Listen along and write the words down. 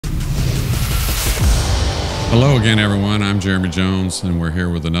Hello again, everyone. I'm Jeremy Jones, and we're here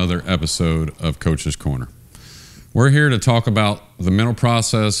with another episode of Coach's Corner. We're here to talk about the mental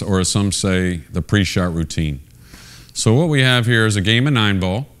process, or as some say, the pre-shot routine. So what we have here is a game of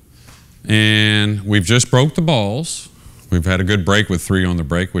 9-ball, and we've just broke the balls. We've had a good break with 3 on the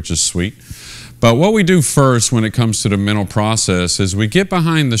break, which is sweet. But what we do first when it comes to the mental process is we get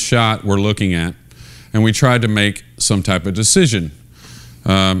behind the shot we're looking at, and we try to make some type of decision.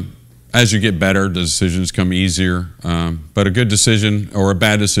 As you get better, the decisions come easier, but a good decision or a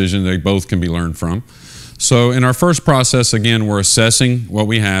bad decision, they both can be learned from. So in our first process, again, we're assessing what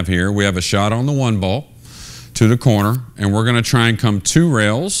we have here. We have a shot on the 1 ball to the corner, and we're going to try and come 2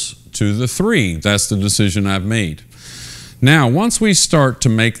 rails to the 3. That's the decision I've made. Now, once we start to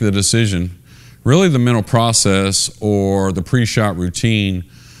make the decision, really the mental process or the pre-shot routine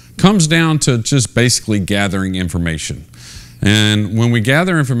comes down to just basically gathering information. And when we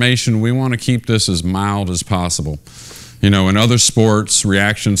gather information, we want to keep this as mild as possible. You know, in other sports,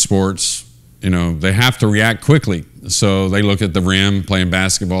 reaction sports, you know, they have to react quickly. So they look at the rim playing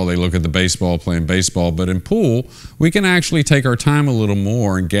basketball, they look at the baseball playing baseball. But in pool, we can actually take our time a little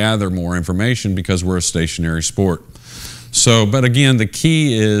more and gather more information because we're a stationary sport. So, but again, the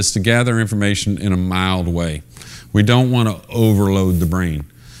key is to gather information in a mild way. We don't want to overload the brain.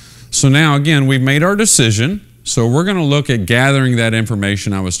 So now, again, we've made our decision. So we're going to look at gathering that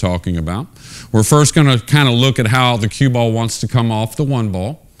information I was talking about. We're first going to kind of look at how the cue ball wants to come off the 1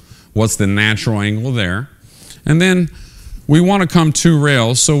 ball. What's the natural angle there? And then we want to come 2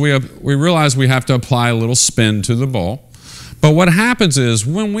 rails, so we realize we have to apply a little spin to the ball. But what happens is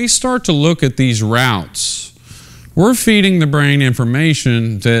when we start to look at these routes, we're feeding the brain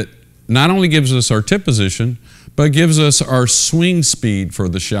information that not only gives us our tip position, but gives us our swing speed for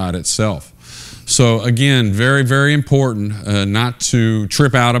the shot itself. So again, very, very important not to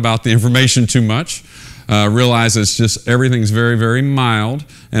trip out about the information too much. Realize it's just everything's very, very mild,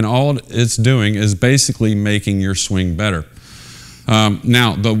 and all it's doing is basically making your swing better.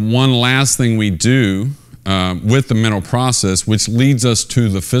 Now, the one last thing we do with the mental process, which leads us to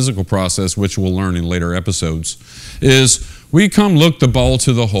the physical process, which we'll learn in later episodes, is we come look the ball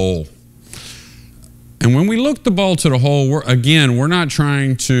to the hole. And when we look the ball to the hole, we're not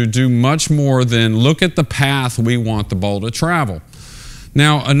trying to do much more than look at the path we want the ball to travel.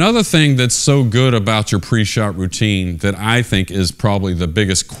 Now, another thing that's so good about your pre-shot routine that I think is probably the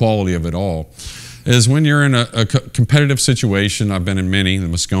biggest quality of it all is when you're in a competitive situation. I've been in many, the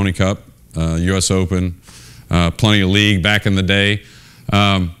Mosconi Cup, US Open, plenty of league back in the day.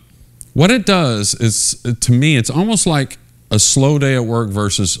 What it does is, to me, it's almost like a slow day at work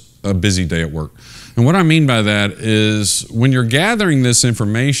versus a busy day at work. And what I mean by that is when you're gathering this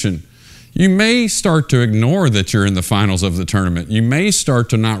information, you may start to ignore that you're in the finals of the tournament. You may start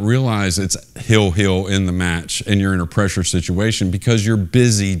to not realize it's hill in the match and you're in a pressure situation because you're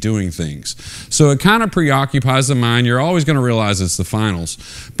busy doing things. So it kind of preoccupies the mind. You're always going to realize it's the finals.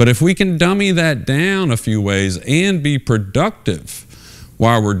 But if we can dummy that down a few ways and be productive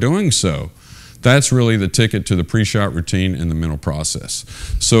while we're doing so, that's really the ticket to the pre-shot routine and the mental process.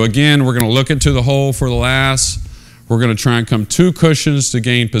 So again, we're going to look into the hole for the last. We're going to try and come 2 cushions to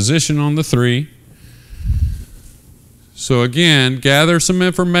gain position on the 3. So again, gather some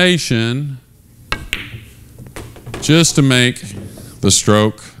information just to make the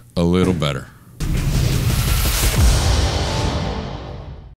stroke a little better.